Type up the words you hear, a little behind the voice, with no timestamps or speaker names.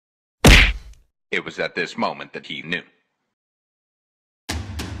It was at this moment that he knew.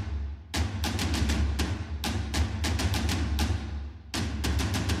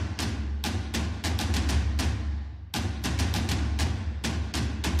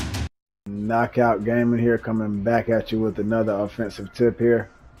 Knockout Gaming here, coming back at you with another offensive tip here.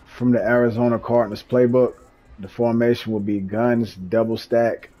 From the Arizona Cardinals playbook, the formation will be guns, double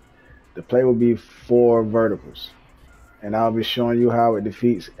stack. The play will be 4 verticals. And I'll be showing you how it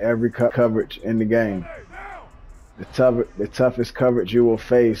defeats every coverage in the game. The toughest coverage you will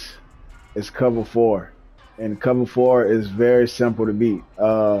face is cover 4. And cover 4 is very simple to beat.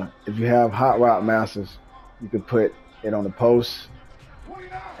 If you have hot route masters, you can put it on the post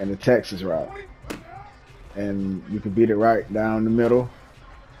and the Texas route, and you can beat it right down the middle,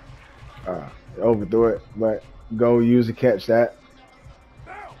 overthrow it, but go use a catch that,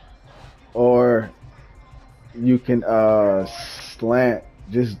 or you can slant,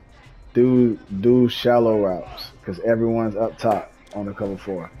 just do shallow routes, because everyone's up top on the cover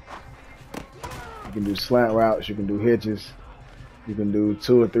 4. You can do slant routes, you can do hitches, you can do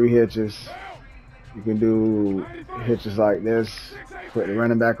 2 or 3 hitches, you can do hitches like this, put the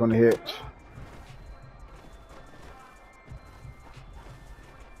running back on the hitch.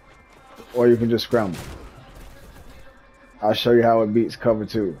 Or you can just scramble. I'll show you how it beats cover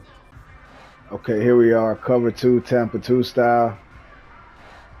 2. Okay, here we are, cover 2, Tampa 2 style.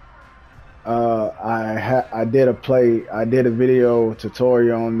 I did a video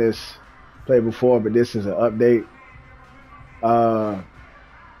tutorial on this play before, but this is an update.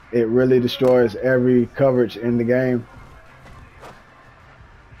 It really destroys every coverage in the game.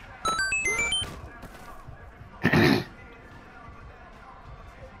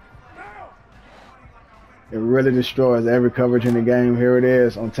 It really destroys every coverage in the game. Here it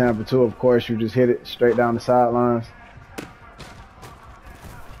is on Tampa 2. Of course, you just hit it straight down the sidelines.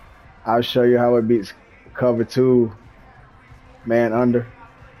 I'll show you how it beats cover 2 man under.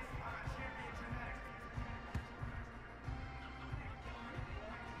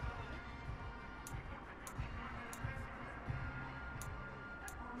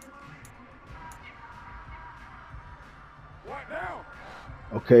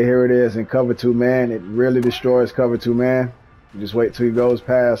 Okay, here it is in cover 2 man. It really destroys cover 2 man. You just wait till he goes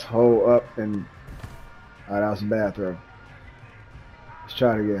past, hold up, and that was a bad throw. Let's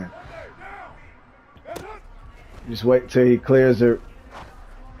try it again. Just wait till he clears it.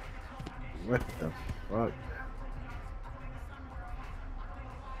 What the fuck?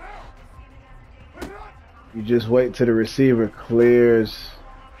 You just wait till the receiver clears.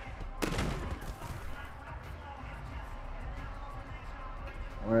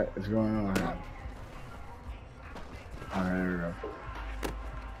 What is going on here? Alright, there we go.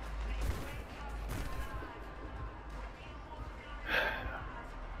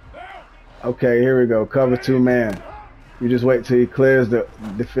 Okay, here we go. Cover 2 man. You just wait till he clears the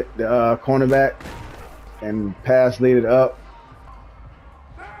cornerback and pass lead it up.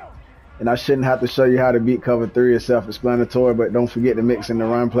 And I shouldn't have to show you how to beat cover 3. It's self-explanatory, but don't forget to mix in the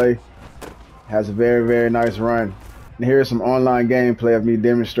run play. It has a very, very nice run. And here's some online gameplay of me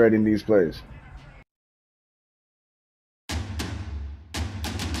demonstrating these plays.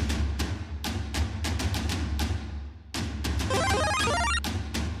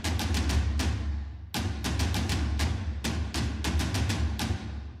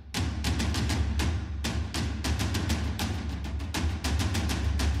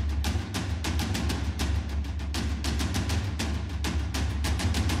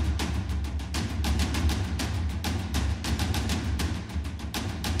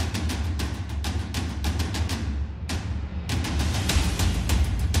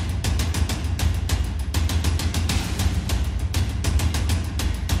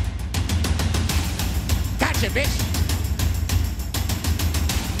 Bitch.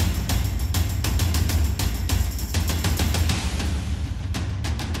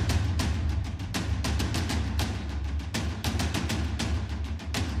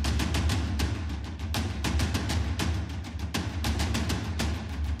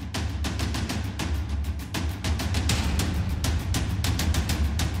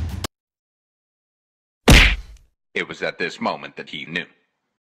 It was at this moment that he knew.